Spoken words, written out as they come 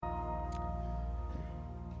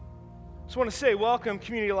Just want to say welcome,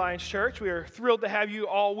 Community Alliance Church. We are thrilled to have you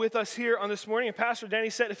all with us here on this morning. And Pastor Denny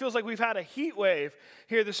said it feels like we've had a heat wave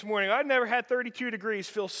here this morning. I've never had 32 degrees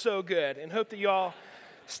feel so good, and hope that you all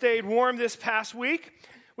stayed warm this past week.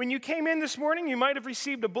 When you came in this morning, you might have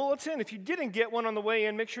received a bulletin. If you didn't get one on the way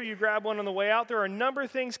in, make sure you grab one on the way out. There are a number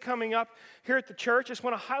of things coming up here at the church. I just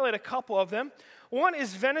want to highlight a couple of them. One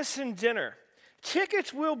is venison dinner.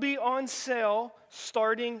 Tickets will be on sale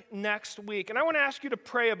starting next week. And I want to ask you to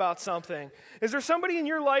pray about something. Is there somebody in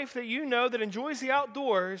your life that you know that enjoys the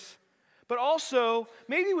outdoors, but also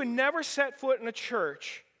maybe would never set foot in a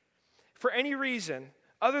church for any reason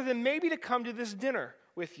other than maybe to come to this dinner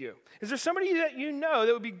with you? Is there somebody that you know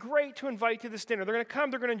that would be great to invite to this dinner? They're going to come,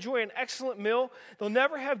 they're going to enjoy an excellent meal. They'll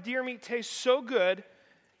never have deer meat taste so good.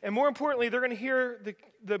 And more importantly, they're going to hear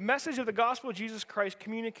the message of the gospel of Jesus Christ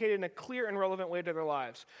communicated in a clear and relevant way to their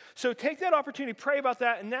lives. So take that opportunity, pray about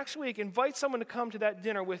that, and next week invite someone to come to that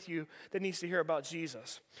dinner with you that needs to hear about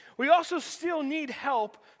Jesus. We also still need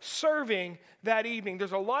help serving that evening.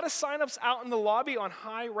 There's a lot of signups out in the lobby on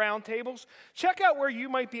high round tables. Check out where you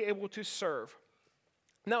might be able to serve.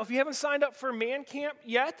 Now, if you haven't signed up for Man Camp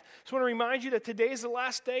yet, I just want to remind you that today is the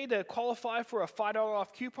last day to qualify for a $5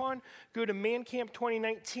 off coupon. Go to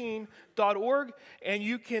mancamp2019.org, and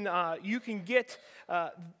you can get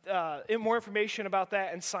more information about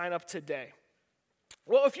that and sign up today.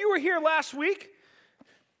 Well, if you were here last week,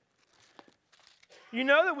 you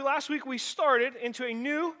know that last week we started into a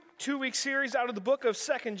new 2-week series out of the book of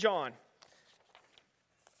 2 John.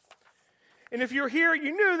 And if you're here,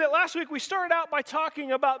 you knew that last week we started out by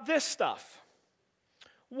talking about this stuff,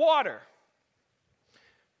 water.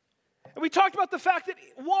 And we talked about the fact that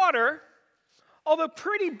water, although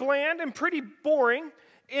pretty bland and pretty boring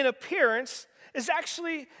in appearance, is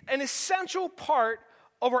actually an essential part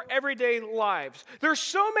of our everyday lives. There's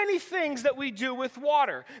so many things that we do with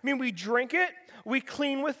water. I mean, we drink it, we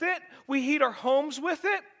clean with it, we heat our homes with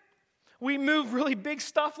it. We move really big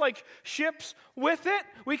stuff like ships with it.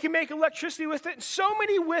 We can make electricity with it. So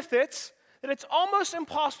many with it that it's almost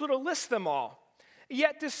impossible to list them all.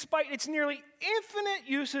 Yet, despite its nearly infinite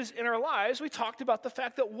uses in our lives, we talked about the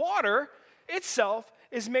fact that water itself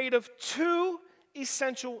is made of 2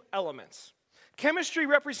 essential elements. Chemistry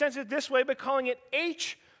represents it this way by calling it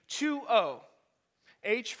H2O.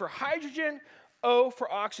 H for hydrogen, O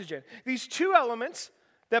for oxygen. These 2 elements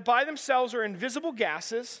that by themselves are invisible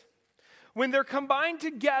gases, when they're combined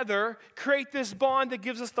together, create this bond that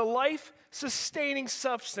gives us the life-sustaining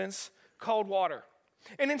substance called water.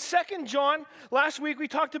 And in 2 John, last week we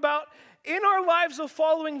talked about in our lives of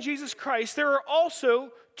following Jesus Christ, there are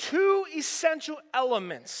also 2 essential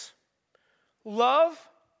elements, love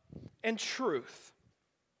and truth.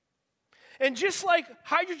 And just like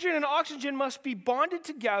hydrogen and oxygen must be bonded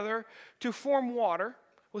together to form water,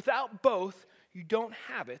 without both, you don't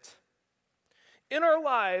have it. In our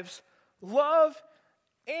lives, love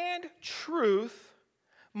and truth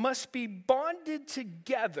must be bonded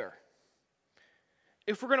together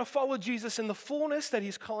if we're going to follow Jesus in the fullness that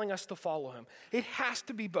he's calling us to follow him. It has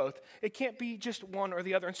to be both. It can't be just one or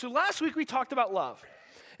the other. And so last week we talked about love.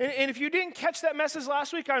 And if you didn't catch that message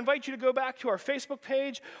last week, I invite you to go back to our Facebook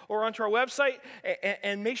page or onto our website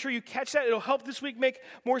and make sure you catch that. It'll help this week make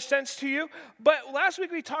more sense to you. But last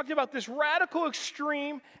week we talked about this radical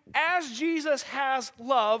extreme, as Jesus has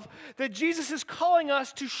love, that Jesus is calling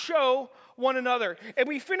us to show one another. And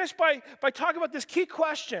we finished by talking about this key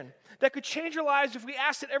question that could change our lives if we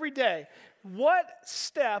asked it every day. What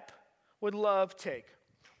step would love take?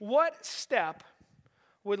 What step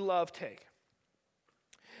would love take?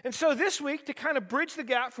 And so this week, to kind of bridge the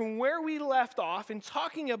gap from where we left off in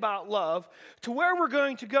talking about love to where we're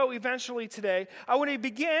going to go eventually today, I want to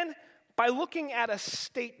begin by looking at a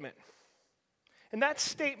statement. And that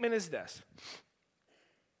statement is this: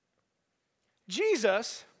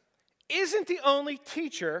 Jesus isn't the only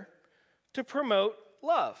teacher to promote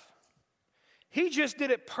love. He just did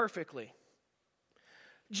it perfectly.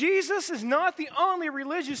 Jesus is not the only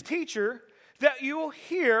religious teacher that you will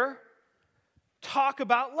hear talk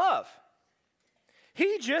about love.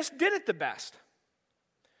 He just did it the best.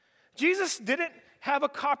 Jesus didn't have a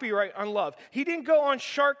copyright on love. He didn't go on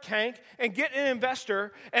Shark Tank and get an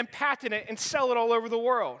investor and patent it and sell it all over the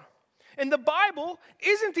world. And the Bible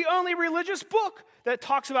isn't the only religious book that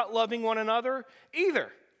talks about loving one another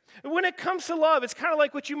either. When it comes to love, it's kind of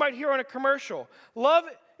like what you might hear on a commercial. Love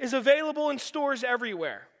is available in stores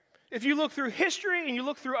everywhere. If you look through history and you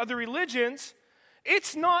look through other religions,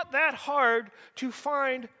 it's not that hard to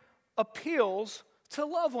find appeals to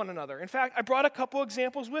love one another. In fact, I brought a couple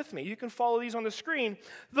examples with me. You can follow these on the screen.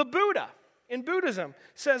 The Buddha in Buddhism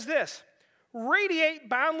says this: radiate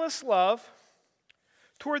boundless love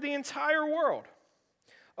toward the entire world,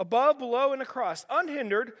 above, below, and across,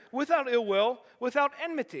 unhindered, without ill will, without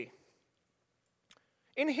enmity.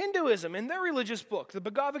 In Hinduism, in their religious book, the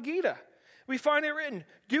Bhagavad Gita, we find it written,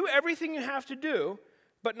 do everything you have to do,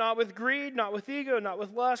 but not with greed, not with ego, not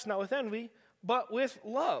with lust, not with envy, but with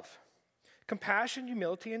love, compassion,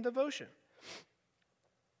 humility, and devotion.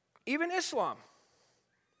 Even Islam,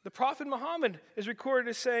 the Prophet Muhammad is recorded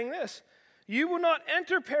as saying this, you will not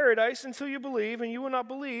enter paradise until you believe, and you will not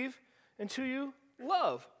believe until you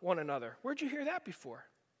love one another. Where'd you hear that before?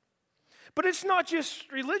 But it's not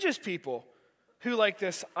just religious people who like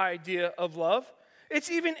this idea of love.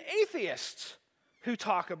 It's even atheists who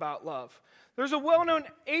talk about love. There's a well-known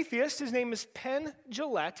atheist. His name is Penn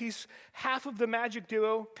Jillette. He's half of the magic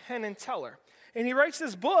duo Penn and Teller. And he writes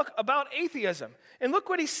this book about atheism. And look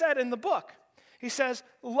what he said in the book. He says,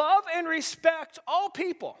 love and respect all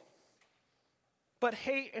people, but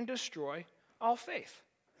hate and destroy all faith.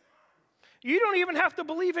 You don't even have to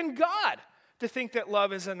believe in God to think that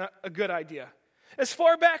love is a good idea. As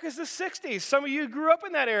far back as the 60s, some of you grew up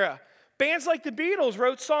in that era. Bands like the Beatles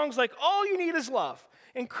wrote songs like, All You Need Is Love.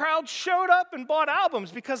 And crowds showed up and bought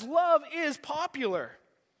albums because love is popular.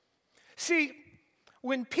 See,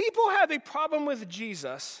 when people have a problem with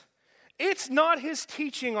Jesus, it's not his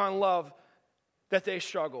teaching on love that they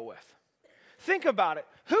struggle with. Think about it.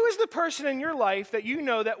 Who is the person in your life that you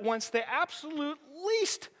know that wants the absolute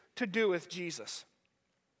least to do with Jesus?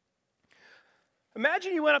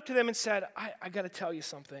 Imagine you went up to them and said, I got to tell you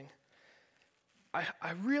something.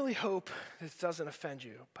 I really hope this doesn't offend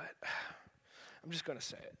you, but I'm just going to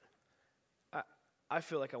say it. I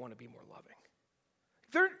feel like I want to be more loving.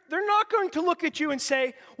 They're not going to look at you and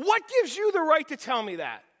say, what gives you the right to tell me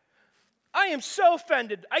that? I am so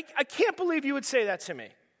offended. I can't believe you would say that to me.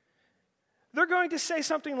 They're going to say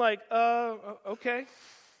something like, okay,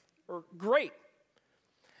 or great.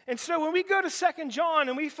 And so when we go to 2 John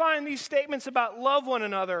and we find these statements about love one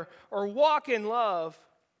another or walk in love,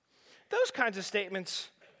 those kinds of statements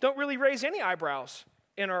don't really raise any eyebrows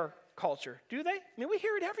in our culture, do they? I mean, we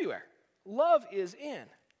hear it everywhere. Love is in.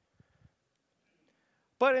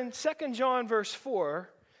 But in 2 John verse 4,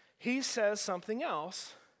 he says something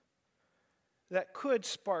else that could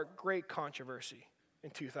spark great controversy in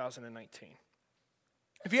 2019.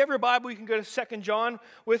 If you have your Bible, you can go to 2 John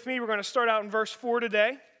with me. We're going to start out in verse 4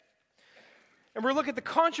 today. And we're looking at the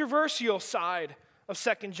controversial side of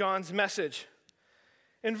 2 John's message.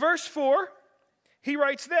 In verse 4, he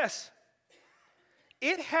writes this,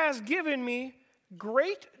 it has given me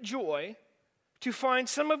great joy to find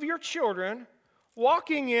some of your children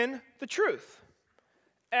walking in the truth,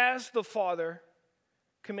 as the Father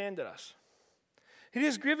commanded us. It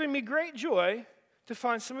has given me great joy to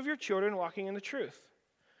find some of your children walking in the truth.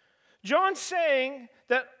 John's saying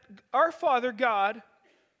that our Father God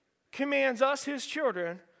commands us, his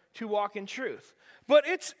children, to walk in truth. But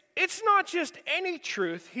it's not just any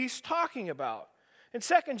truth he's talking about. In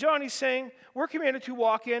 2 John, he's saying we're commanded to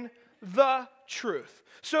walk in the truth.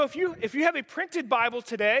 So if you have a printed Bible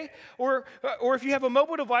today, or if you have a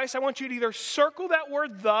mobile device, I want you to either circle that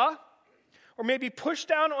word the, or maybe push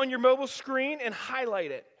down on your mobile screen and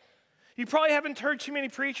highlight it. You probably haven't heard too many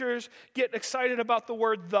preachers get excited about the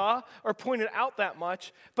word the or point it out that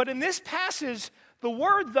much. But in this passage, the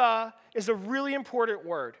word the is a really important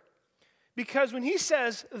word. Because when he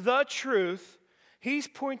says the truth, he's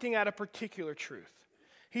pointing at a particular truth.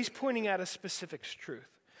 He's pointing at a specific truth.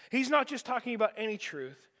 He's not just talking about any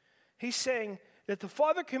truth. He's saying that the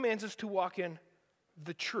Father commands us to walk in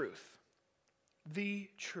the truth. The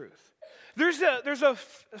truth. There's a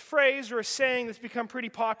phrase or a saying that's become pretty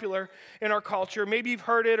popular in our culture. Maybe you've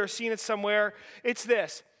heard it or seen it somewhere. It's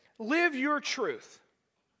this: live your truth,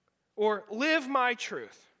 or live my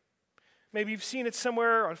truth. Maybe you've seen it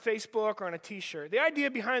somewhere on Facebook or on a t-shirt. The idea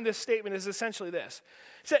behind this statement is essentially this.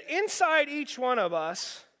 It's that inside each one of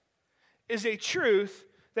us is a truth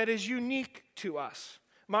that is unique to us.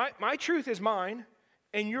 My truth is mine,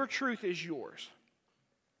 and your truth is yours.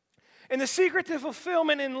 And the secret to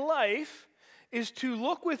fulfillment in life is to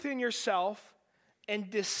look within yourself and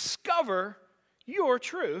discover your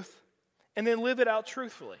truth and then live it out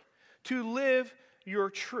truthfully. To live your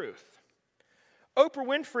truth. Oprah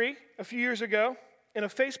Winfrey, a few years ago, in a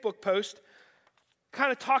Facebook post,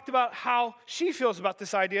 kind of talked about how she feels about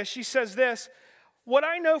this idea. She says this, what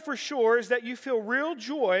I know for sure is that you feel real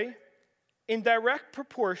joy in direct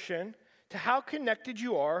proportion to how connected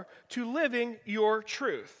you are to living your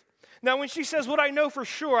truth. Now, when she says what I know for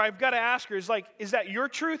sure, I've got to ask her, is that your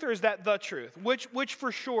truth or is that the truth? Which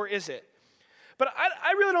for sure is it? But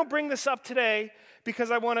I really don't bring this up today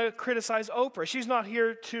because I want to criticize Oprah. She's not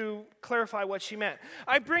here to clarify what she meant.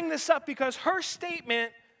 I bring this up because her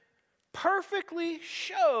statement perfectly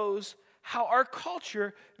shows how our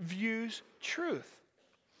culture views truth.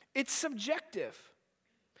 It's subjective.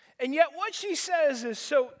 And yet what she says is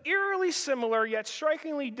so eerily similar yet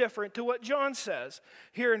strikingly different to what John says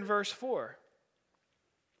here in verse 4.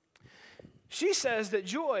 She says that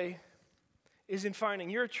joy is in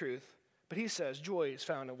finding your truth, but he says joy is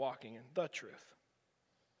found in walking in the truth.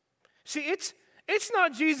 See, it's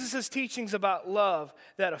not Jesus' teachings about love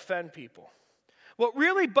that offend people. What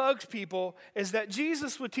really bugs people is that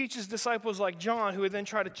Jesus would teach his disciples like John, who would then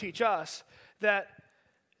try to teach us that,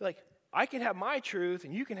 like, I can have my truth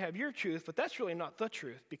and you can have your truth, but that's really not the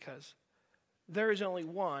truth because there is only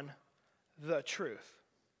one, the truth.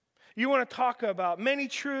 You want to talk about many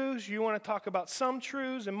truths, you want to talk about some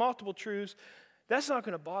truths and multiple truths, that's not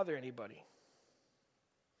going to bother anybody.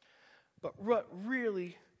 But what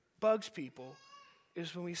really bugs people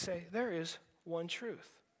is when we say there is one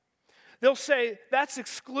truth. They'll say that's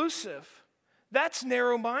exclusive, that's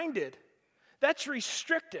narrow-minded, that's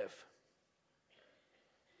restrictive.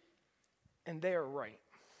 And they are right.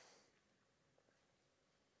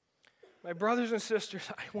 My brothers and sisters,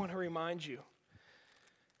 I want to remind you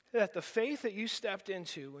that the faith that you stepped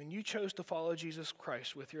into when you chose to follow Jesus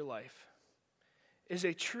Christ with your life is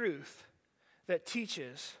a truth that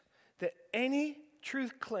teaches that any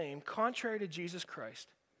truth claimed contrary to Jesus Christ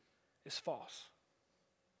is false.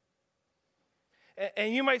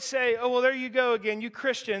 And you might say, oh, well, there you go again, you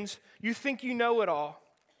Christians, you think you know it all.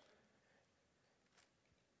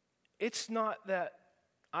 It's not that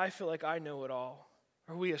I feel like I know it all,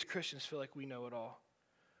 or we as Christians feel like we know it all.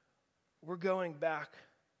 We're going back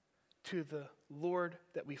to the Lord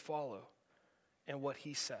that we follow and what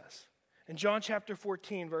he says. In John chapter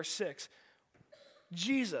 14, verse 6,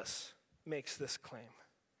 Jesus makes this claim.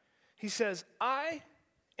 He says, I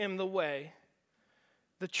am the way,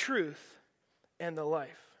 the truth, and the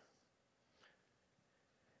life.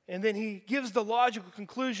 And then he gives the logical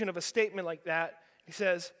conclusion of a statement like that. He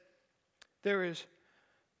says, there is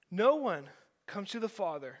no one comes to the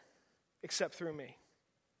Father except through me.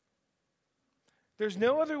 There's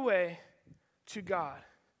no other way to God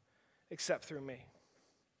except through me.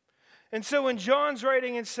 And so when John's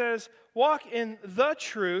writing and says, walk in the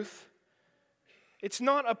truth, it's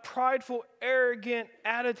not a prideful, arrogant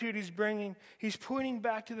attitude he's bringing. He's pointing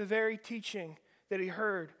back to the very teaching that he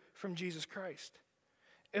heard from Jesus Christ.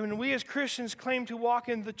 And when we as Christians claim to walk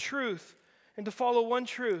in the truth and to follow one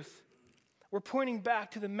truth, we're pointing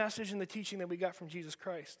back to the message and the teaching that we got from Jesus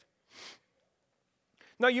Christ.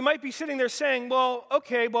 Now, you might be sitting there saying, well,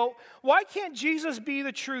 why can't Jesus be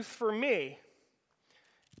the truth for me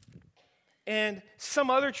and some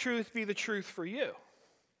other truth be the truth for you?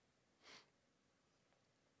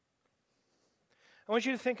 I want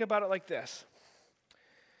you to think about it like this.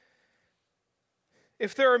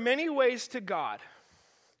 If there are many ways to God,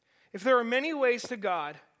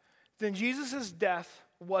 then Jesus' death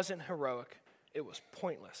wasn't heroic. It was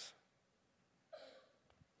pointless.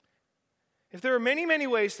 If there are many, many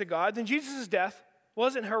ways to God, then Jesus' death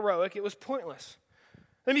wasn't heroic. It was pointless.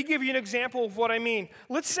 Let me give you an example of what I mean.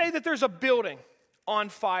 Let's say that there's a building on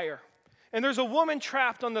fire, and there's a woman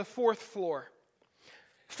trapped on the 4th floor.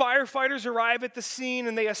 Firefighters arrive at the scene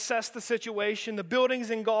and they assess the situation. The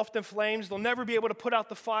building's engulfed in flames. They'll never be able to put out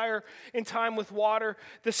the fire in time with water.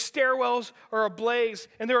 The stairwells are ablaze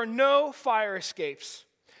and there are no fire escapes.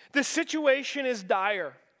 The situation is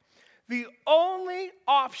dire. The only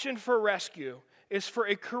option for rescue is for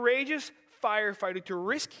a courageous firefighter to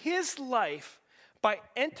risk his life by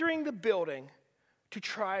entering the building to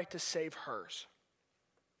try to save hers.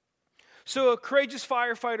 So a courageous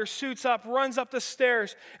firefighter suits up, runs up the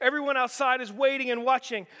stairs. Everyone outside is waiting and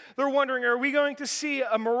watching. They're wondering, are we going to see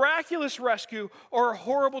a miraculous rescue or a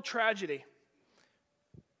horrible tragedy?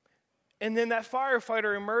 And then that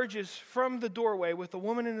firefighter emerges from the doorway with a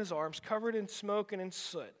woman in his arms covered in smoke and in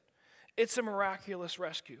soot. It's a miraculous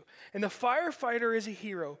rescue. And the firefighter is a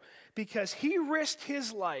hero because he risked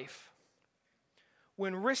his life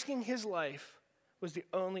when risking his life was the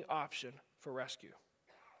only option for rescue.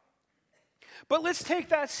 But let's take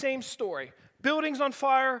that same story. Building's on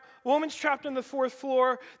fire, woman's trapped on the 4th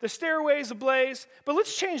floor, the stairway's ablaze, but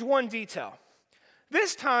let's change one detail.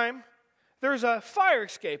 This time, there's a fire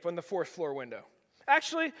escape on the 4th floor window.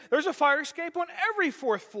 Actually, there's a fire escape on every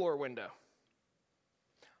 4th floor window.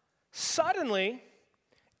 Suddenly,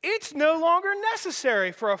 it's no longer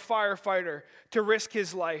necessary for a firefighter to risk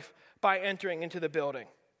his life by entering into the building.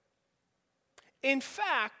 In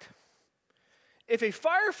fact, if a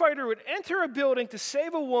firefighter would enter a building to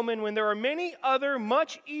save a woman when there are many other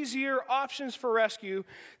much easier options for rescue,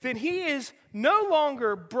 then he is no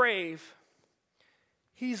longer brave.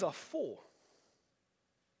 He's a fool.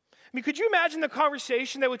 I mean, could you imagine the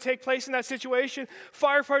conversation that would take place in that situation?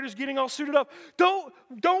 Firefighters getting all suited up. Don't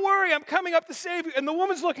worry, I'm coming up to save you. And the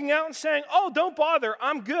woman's looking out and saying, oh, don't bother,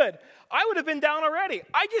 I'm good. I would have been down already.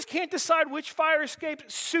 I just can't decide which fire escape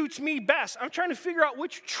suits me best. I'm trying to figure out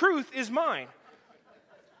which truth is mine.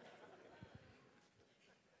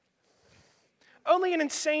 Only an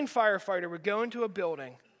insane firefighter would go into a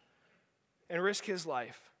building and risk his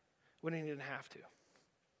life when he didn't have to.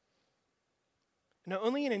 Now,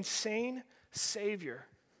 only an insane Savior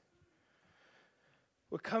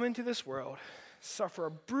would come into this world, suffer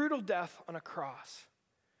a brutal death on a cross,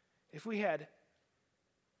 if we had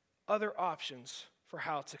other options for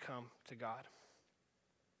how to come to God.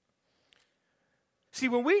 See,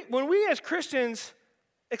 when we as Christians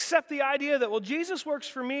accept the idea that, well, Jesus works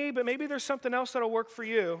for me, but maybe there's something else that'll work for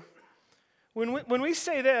you, when we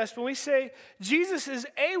say this, when we say Jesus is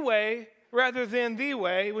a way rather than the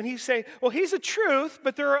way, when he say, well, he's a truth,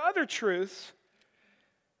 but there are other truths,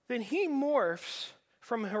 then he morphs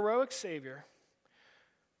from a heroic Savior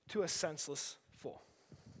to a senseless fool.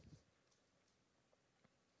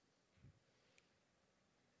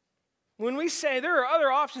 When we say there are other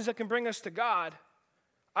options that can bring us to God,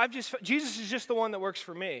 Jesus is just the one that works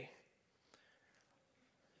for me.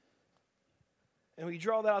 And we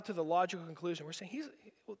draw that out to the logical conclusion. We're saying,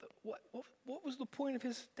 what was the point of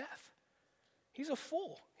his death? He's a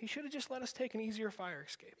fool. He should have just let us take an easier fire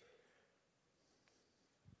escape.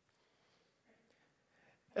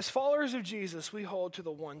 As followers of Jesus, we hold to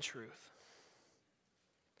the one truth.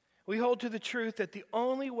 We hold to the truth that the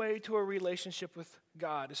only way to a relationship with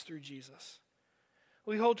God is through Jesus.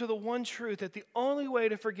 We hold to the one truth that the only way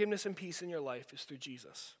to forgiveness and peace in your life is through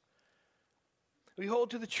Jesus. We hold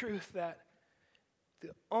to the truth that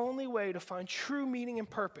the only way to find true meaning and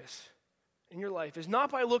purpose in your life is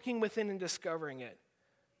not by looking within and discovering it,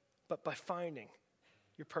 but by finding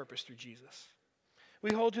your purpose through Jesus.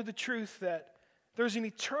 We hold to the truth that there's an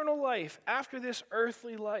eternal life after this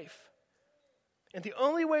earthly life. And the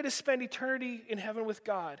only way to spend eternity in heaven with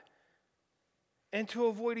God and to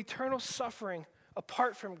avoid eternal suffering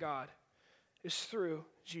apart from God is through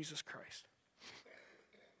Jesus Christ.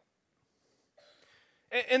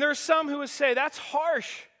 And there are some who would say, that's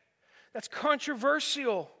harsh, that's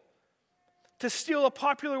controversial. To steal a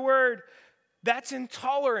popular word, that's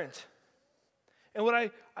intolerant. And what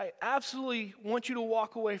I absolutely want you to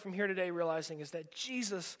walk away from here today realizing is that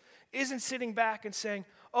Jesus isn't sitting back and saying,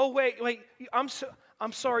 oh, wait,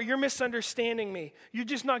 I'm sorry, you're misunderstanding me. You're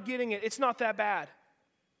just not getting it. It's not that bad.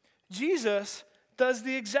 Jesus does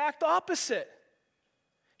the exact opposite.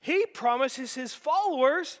 He promises his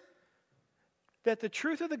followers that the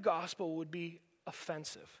truth of the gospel would be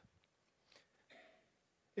offensive.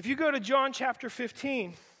 If you go to John chapter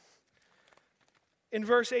 15, in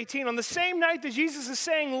verse 18, on the same night that Jesus is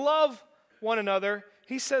saying love one another,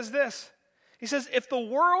 he says this. He says, if the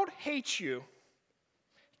world hates you,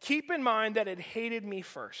 keep in mind that it hated me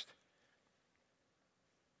first.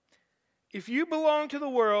 If you belong to the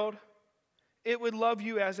world, it would love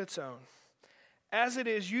you as its own. As it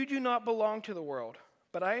is, you do not belong to the world,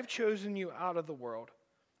 but I have chosen you out of the world,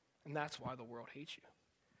 and that's why the world hates you.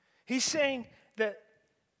 He's saying that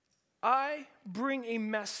I bring a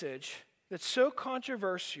message that's so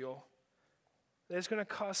controversial that it's going to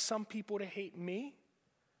cause some people to hate me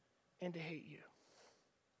and to hate you.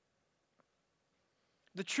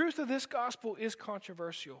 The truth of this gospel is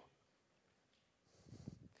controversial.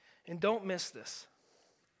 And don't miss this.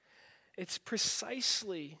 It's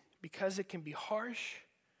precisely because it can be harsh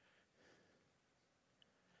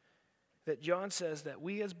that John says that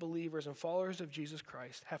we as believers and followers of Jesus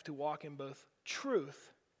Christ have to walk in both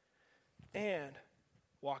truth and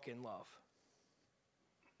walk in love.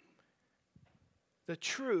 The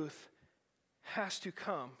truth has to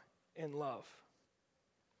come in love.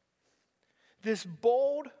 This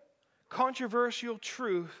bold, controversial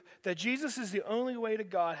truth that Jesus is the only way to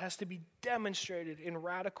God has to be demonstrated in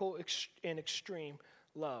radical and extreme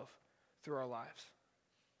love through our lives.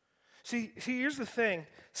 See, here's the thing.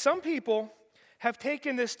 Some people have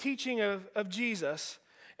taken this teaching of Jesus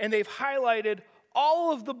and they've highlighted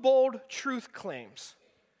all of the bold truth claims,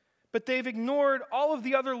 but they've ignored all of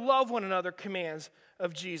the other love one another commands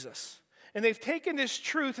of Jesus. And they've taken this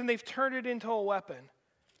truth and they've turned it into a weapon.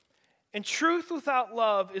 And truth without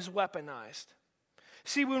love is weaponized.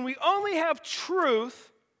 See, when we only have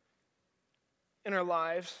truth in our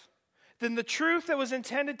lives, then the truth that was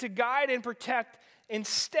intended to guide and protect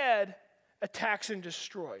instead attacks and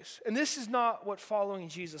destroys. And this is not what following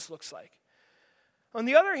Jesus looks like. On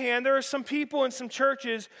the other hand, there are some people in some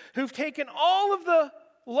churches who've taken all of the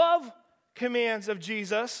love commands of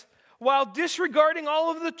Jesus while disregarding all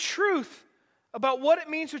of the truth about what it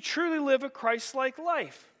means to truly live a Christ-like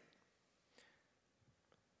life.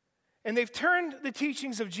 And they've turned the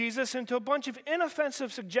teachings of Jesus into a bunch of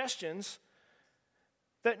inoffensive suggestions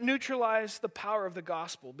that neutralize the power of the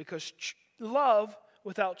gospel, because love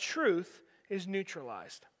without truth is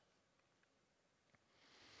neutralized.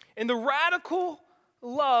 And the radical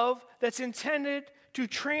love that's intended to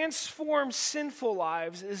transform sinful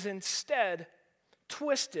lives is instead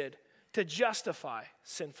twisted to justify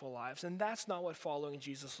sinful lives. And that's not what following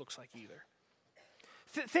Jesus looks like either.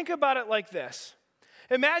 Think about it like this.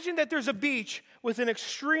 Imagine that there's a beach with an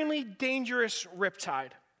extremely dangerous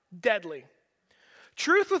riptide, deadly.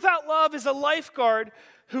 Truth without love is a lifeguard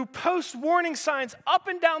who posts warning signs up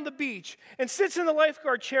and down the beach and sits in the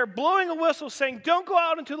lifeguard chair blowing a whistle saying, "Don't go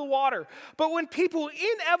out into the water." But when people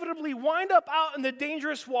inevitably wind up out in the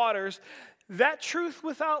dangerous waters, that truth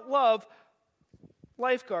without love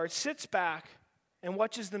lifeguard sits back and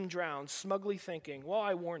watches them drown, smugly thinking, "Well,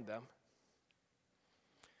 I warned them."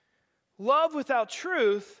 Love without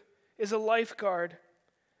truth is a lifeguard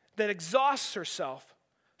that exhausts herself,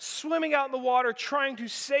 swimming out in the water trying to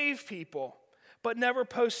save people, but never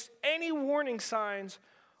posts any warning signs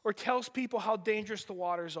or tells people how dangerous the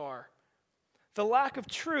waters are. The lack of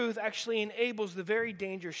truth actually enables the very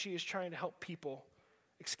danger she is trying to help people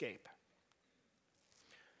escape.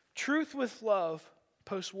 Truth with love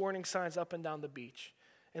posts warning signs up and down the beach,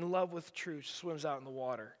 and love with truth swims out in the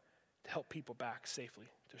water to help people back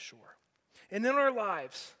safely to shore. And in our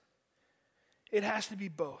lives, it has to be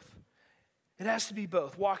both. It has to be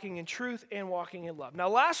both, walking in truth and walking in love. Now,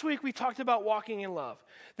 last week we talked about walking in love.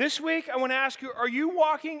 This week I want to ask you, are you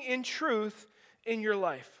walking in truth in your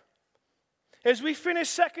life? As we finish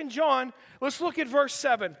 2 John, let's look at verse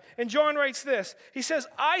 7. And John writes this. He says,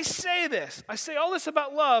 I say all this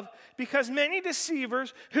about love because many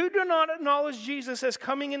deceivers who do not acknowledge Jesus as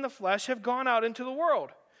coming in the flesh have gone out into the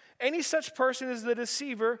world. Any such person is the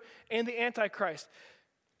deceiver and the Antichrist.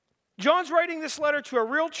 John's writing this letter to a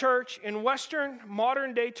real church in Western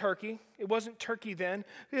modern-day Turkey. It wasn't Turkey then.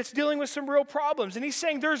 It's dealing with some real problems. And he's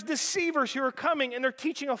saying there's deceivers who are coming and they're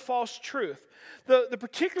teaching a false truth. The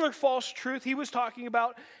particular false truth he was talking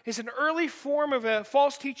about is an early form of a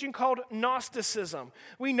false teaching called Gnosticism.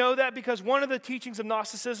 We know that because one of the teachings of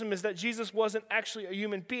Gnosticism is that Jesus wasn't actually a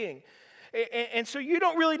human being. And so you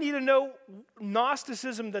don't really need to know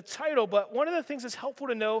Gnosticism, the title, but one of the things that's helpful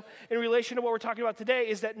to know in relation to what we're talking about today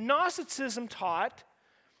is that Gnosticism taught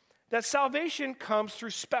that salvation comes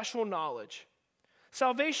through special knowledge.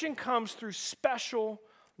 Salvation comes through special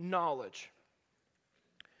knowledge.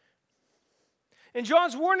 And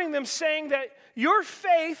John's warning them, saying that your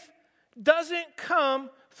faith doesn't come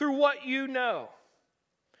through what you know.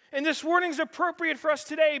 And this warning is appropriate for us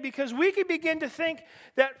today because we can begin to think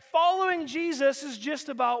that following Jesus is just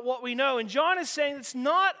about what we know. And John is saying it's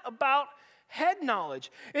not about head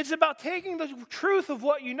knowledge. It's about taking the truth of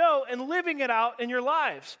what you know and living it out in your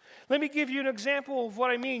lives. Let me give you an example of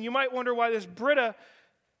what I mean. You might wonder why this Brita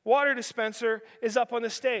water dispenser is up on the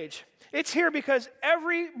stage. It's here because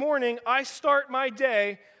every morning I start my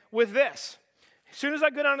day with this. As soon as I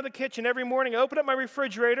go down to the kitchen every morning, I open up my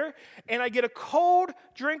refrigerator and I get a cold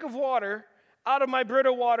drink of water out of my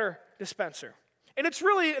Brita water dispenser. And it's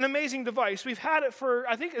really an amazing device. We've had it for,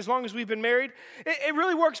 I think, as long as we've been married. It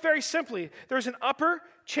really works very simply. There's an upper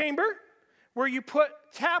chamber where you put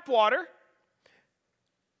tap water,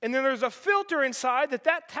 and then there's a filter inside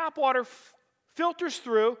that tap water filters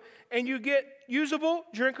through, and you get usable,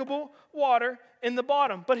 drinkable water in the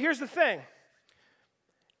bottom. But here's the thing.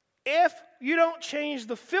 If you don't change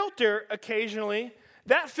the filter occasionally,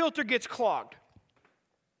 that filter gets clogged.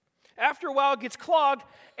 After a while, it gets clogged,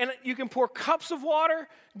 and you can pour cups of water,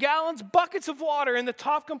 gallons, buckets of water in the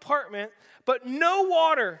top compartment, but no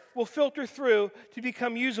water will filter through to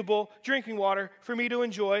become usable drinking water for me to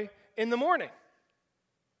enjoy in the morning.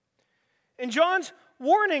 And John's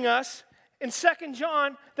warning us in 2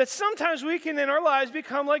 John that sometimes we can, in our lives,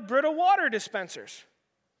 become like Brita water dispensers.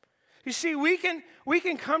 You see, we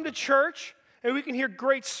can come to church and we can hear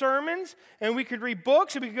great sermons and we could read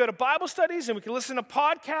books and we can go to Bible studies and we can listen to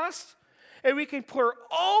podcasts and we can pour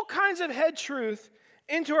all kinds of head truth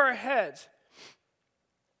into our heads.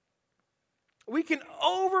 We can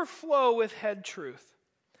overflow with head truth.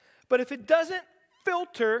 But if it doesn't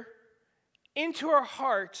filter into our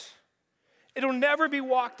hearts, it'll never be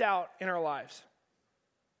walked out in our lives.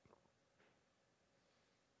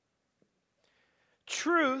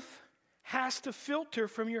 Truth has to filter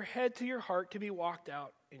from your head to your heart to be walked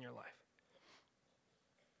out in your life.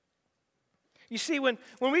 You see, when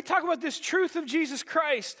we talk about this truth of Jesus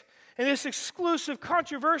Christ and this exclusive,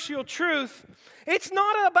 controversial truth, it's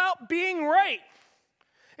not about being right.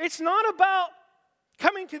 It's not about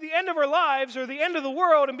coming to the end of our lives or the end of the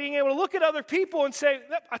world and being able to look at other people and say,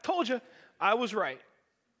 I told you, I was right.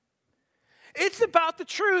 It's about the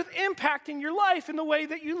truth impacting your life and the way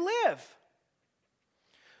that you live.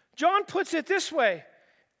 John puts it this way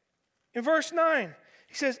in verse 9.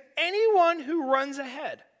 He says, anyone who runs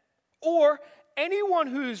ahead or anyone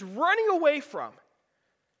who is running away from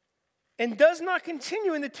and does not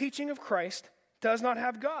continue in the teaching of Christ does not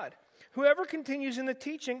have God. Whoever continues in the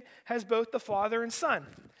teaching has both the Father and Son.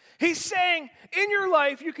 He's saying in your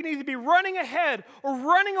life you can either be running ahead or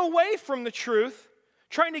running away from the truth,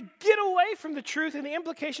 trying to get away from the truth and the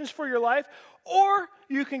implications for your life, or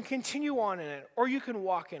you can continue on in it, or you can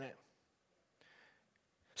walk in it.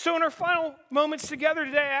 So in our final moments together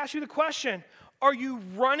today, I ask you the question, are you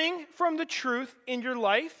running from the truth in your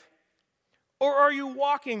life, or are you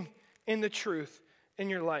walking in the truth in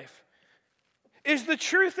your life? Is the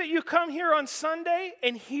truth that you come here on Sunday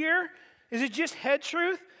and hear, is it just head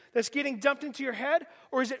truth that's getting dumped into your head,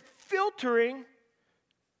 or is it filtering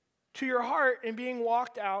to your heart and being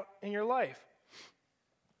walked out in your life?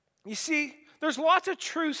 You see, there's lots of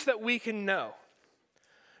truths that we can know.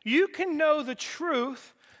 You can know the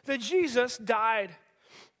truth that Jesus died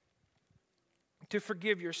to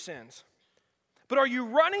forgive your sins. But are you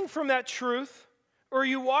running from that truth, or are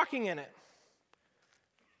you walking in it?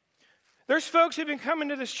 There's folks who've been coming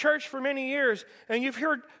to this church for many years, and you've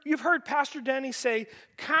heard Pastor Denny say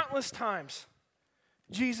countless times,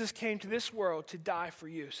 Jesus came to this world to die for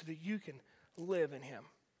you so that you can live in him.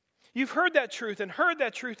 You've heard that truth and heard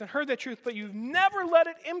that truth and heard that truth, but you've never let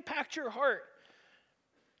it impact your heart.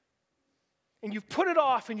 And you've put it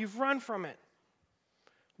off and you've run from it.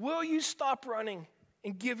 Will you stop running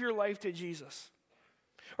and give your life to Jesus?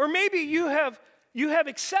 Or maybe you have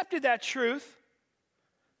accepted that truth,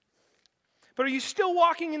 but are you still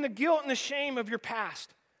walking in the guilt and the shame of your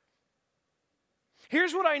past?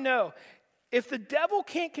 Here's what I know. If the devil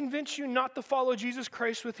can't convince you not to follow Jesus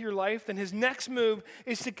Christ with your life, then his next move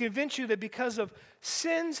is to convince you that because of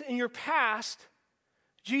sins in your past,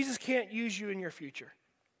 Jesus can't use you in your future.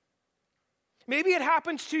 Maybe it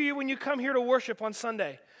happens to you when you come here to worship on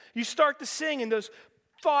Sunday. You start to sing and those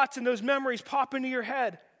thoughts and those memories pop into your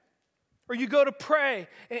head. Or you go to pray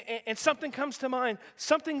and something comes to mind,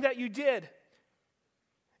 something that you did.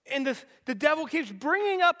 And the devil keeps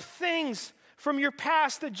bringing up things from your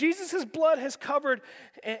past that Jesus' blood has covered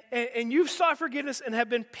and you've sought forgiveness and have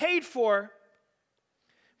been paid for.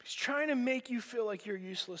 He's trying to make you feel like you're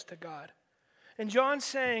useless to God. And John's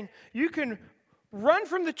saying you can run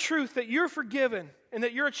from the truth that you're forgiven and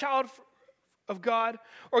that you're a child of God,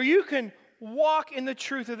 or you can walk in the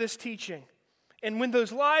truth of this teaching. And when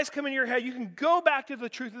those lies come in your head, you can go back to the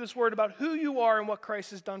truth of this word about who you are and what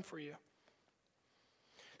Christ has done for you.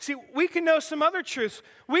 See, we can know some other truths.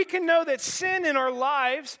 We can know that sin in our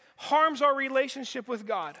lives harms our relationship with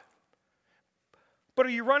God. But are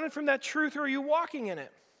you running from that truth, or are you walking in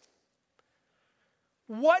it?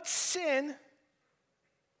 What sin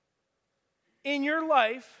in your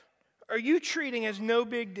life are you treating as no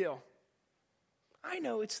big deal? I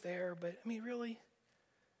know it's there, but I mean, really?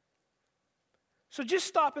 So just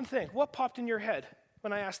stop and think. What popped in your head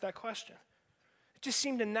when I asked that question? It just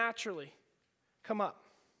seemed to naturally come up.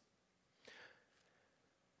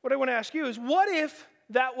 What I want to ask you is, what if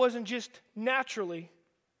that wasn't just naturally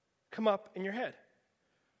come up in your head?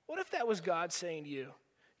 What if that was God saying to you,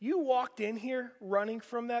 you walked in here running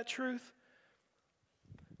from that truth,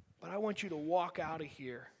 but I want you to walk out of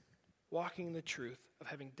here walking in the truth of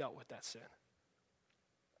having dealt with that sin?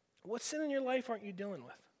 What sin in your life aren't you dealing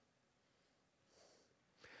with?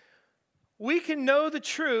 We can know the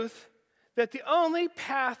truth that the only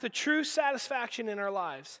path to true satisfaction in our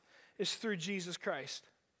lives is through Jesus Christ.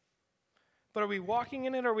 But are we walking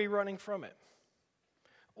in it, or are we running from it?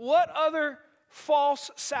 What other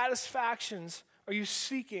false satisfactions are you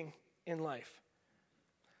seeking in life?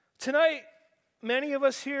 Tonight, many of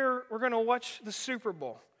us here, we're going to watch the Super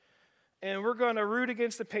Bowl, and we're going to root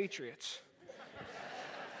against the Patriots.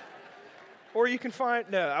 Or you can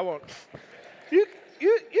find, no, I won't. You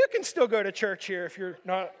can still go to church here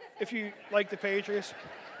if you like the Patriots.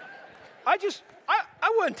 I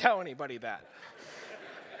wouldn't tell anybody that.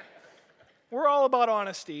 We're all about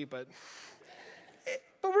honesty, but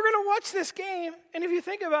we're going to watch this game, and if you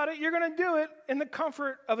think about it, you're going to do it in the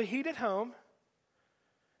comfort of a heated home,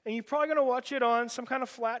 and you're probably going to watch it on some kind of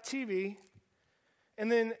flat TV,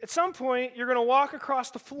 And then at some point, you're going to walk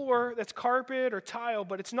across the floor that's carpet or tile,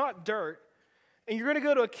 but it's not dirt. And you're going to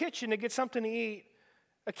go to a kitchen to get something to eat,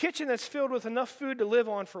 a kitchen that's filled with enough food to live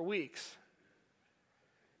on for weeks.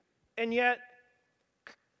 And yet,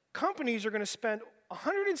 companies are going to spend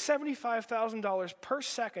 $175,000 per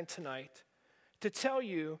second tonight to tell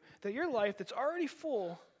you that your life that's already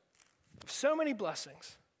full of so many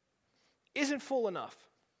blessings isn't full enough.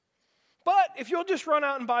 But if you'll just run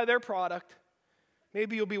out and buy their product,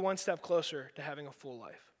 maybe you'll be one step closer to having a full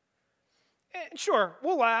life. And sure,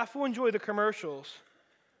 we'll laugh, we'll enjoy the commercials.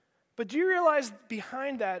 But do you realize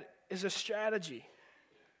behind that is a strategy?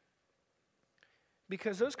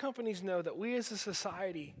 Because those companies know that we as a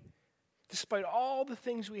society, despite all the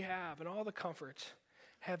things we have and all the comforts,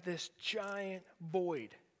 have this giant void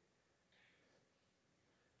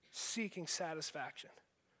seeking satisfaction.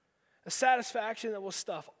 A satisfaction that will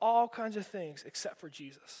stuff all kinds of things except for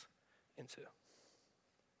Jesus into.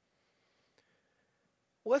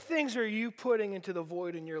 What things are you putting into the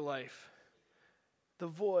void in your life? The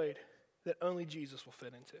void that only Jesus will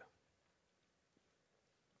fit into.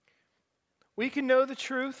 We can know the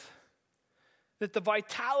truth that the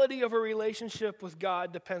vitality of a relationship with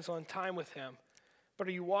God depends on time with Him. But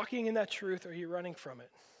are you walking in that truth or are you running from it?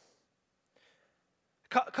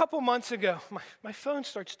 A couple months ago, my phone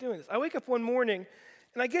starts doing this. I wake up one morning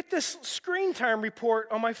and I get this screen time report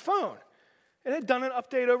on my phone. And it had done an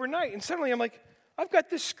update overnight. And suddenly I'm like, I've got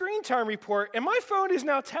this screen time report, and my phone is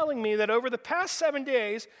now telling me that over the past 7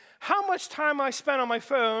 days, how much time I spent on my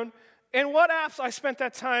phone and what apps I spent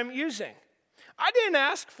that time using. I didn't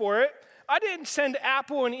ask for it. I didn't send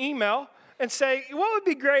Apple an email and say, what would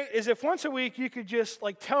be great is if once a week you could just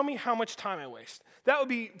tell me how much time I waste. That would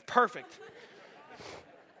be perfect.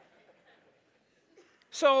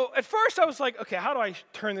 So at first I was like, okay, how do I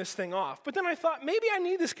turn this thing off? But then I thought, maybe I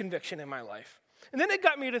need this conviction in my life. And then it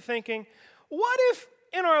got me to thinking, what if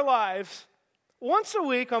in our lives, once a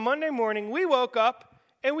week on Monday morning, we woke up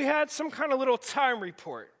and we had some kind of little time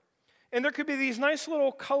report? And there could be these nice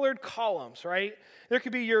little colored columns, right? There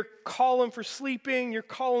could be your column for sleeping, your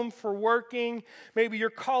column for working, maybe your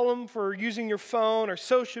column for using your phone or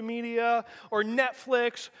social media or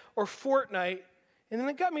Netflix or Fortnite. And then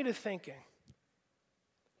it got me to thinking,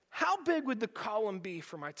 how big would the column be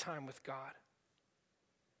for my time with God?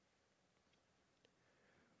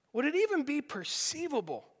 Would it even be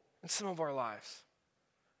perceivable in some of our lives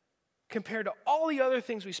compared to all the other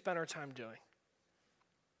things we spend our time doing?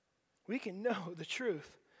 We can know the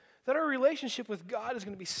truth that our relationship with God is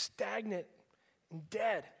going to be stagnant and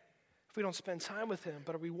dead if we don't spend time with Him.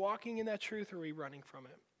 But are we walking in that truth or are we running from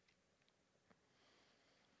it?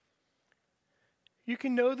 You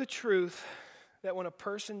can know the truth that when a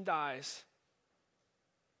person dies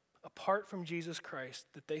apart from Jesus Christ,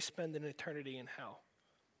 that they spend an eternity in hell.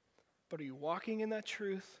 But are you walking in that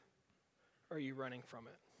truth or are you running from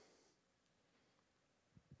it?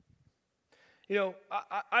 You know,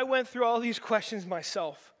 I went through all these questions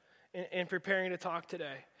myself in preparing to talk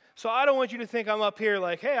today. So I don't want you to think I'm up here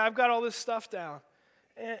like, hey, I've got all this stuff down.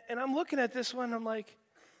 And I'm looking at this one, I'm like,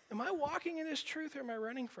 am I walking in this truth or am I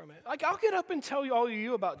running from it? I'll get up and tell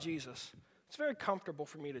you about Jesus. It's very comfortable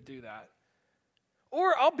for me to do that.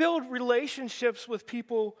 Or I'll build relationships with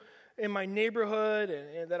people in my neighborhood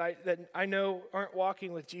and that I know aren't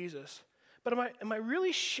walking with Jesus. But am I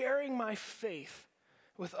really sharing my faith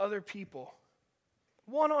with other people,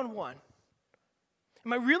 one-on-one?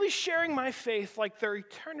 Am I really sharing my faith like their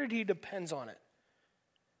eternity depends on it?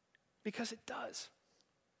 Because it does.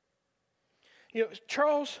 You know,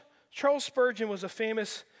 Charles Spurgeon was a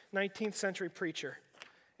famous 19th century preacher.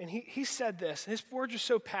 And he said this. His words are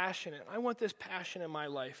so passionate. I want this passion in my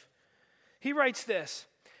life. He writes this: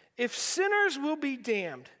 if sinners will be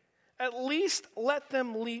damned, at least let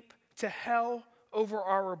them leap to hell over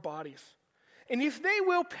our bodies. And if they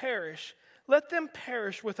will perish, let them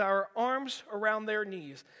perish with our arms around their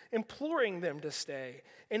knees, imploring them to stay.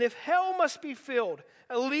 And if hell must be filled,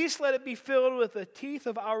 at least let it be filled with the teeth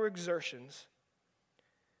of our exertions.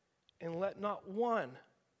 And let not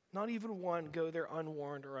even one, go there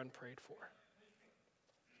unwarned or unprayed for.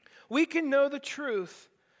 We can know the truth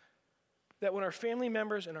that when our family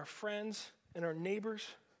members and our friends and our neighbors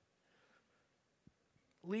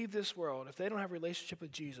leave this world, if they don't have a relationship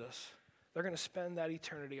with Jesus, they're going to spend that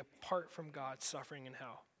eternity apart from God, suffering in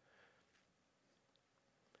hell.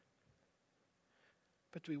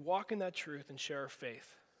 But do we walk in that truth and share our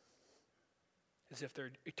faith as if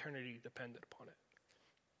their eternity depended upon it?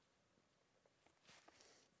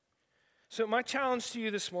 So my challenge to you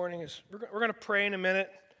this morning is we're going to pray in a minute,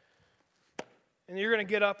 and you're going to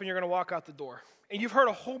get up and you're going to walk out the door. And you've heard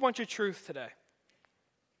a whole bunch of truth today.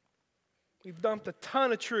 We've dumped a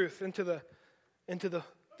ton of truth into the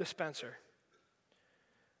dispenser.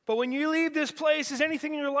 But when you leave this place, is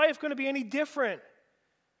anything in your life going to be any different?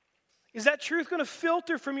 Is that truth going to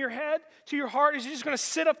filter from your head to your heart? Is it just going to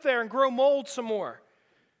sit up there and grow mold some more?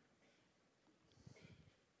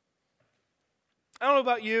 I don't know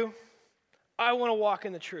about you. I want to walk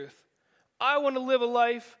in the truth. I want to live a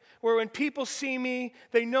life where when people see me,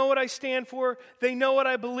 they know what I stand for. They know what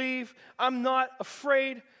I believe. I'm not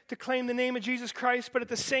afraid to claim the name of Jesus Christ, but at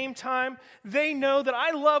the same time, they know that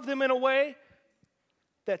I love them in a way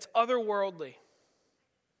that's otherworldly.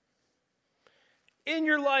 In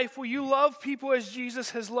your life, will you love people as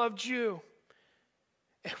Jesus has loved you?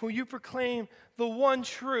 And will you proclaim the one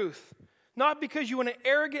truth? Not because you want to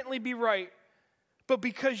arrogantly be right, but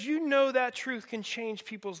because you know that truth can change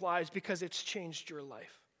people's lives because it's changed your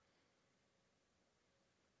life.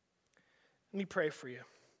 Let me pray for you.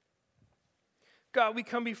 God, we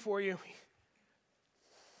come before you.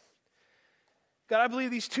 God, I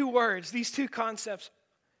believe these two words, these two concepts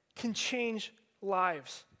can change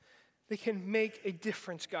lives. They can make a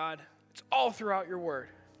difference, God. It's all throughout your word.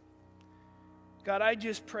 God, I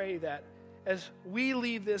just pray that as we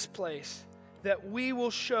leave this place, that we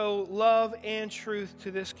will show love and truth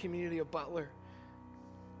to this community of Butler,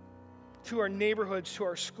 to our neighborhoods, to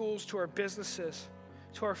our schools, to our businesses,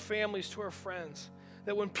 to our families, to our friends.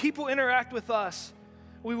 That when people interact with us,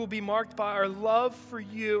 we will be marked by our love for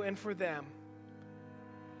you and for them,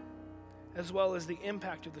 as well as the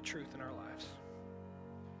impact of the truth in our lives.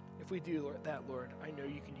 If we do that, Lord, I know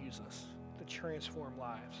you can use us to transform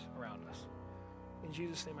lives around us. In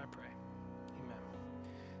Jesus' name I pray.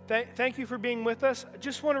 Amen. Thank you for being with us. I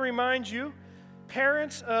just want to remind you,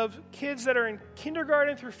 parents of kids that are in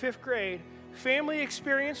kindergarten through 5th grade, family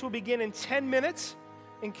experience will begin in 10 minutes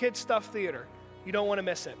in Kids Stuff Theater. You don't want to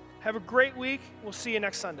miss it. Have a great week. We'll see you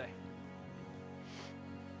next Sunday.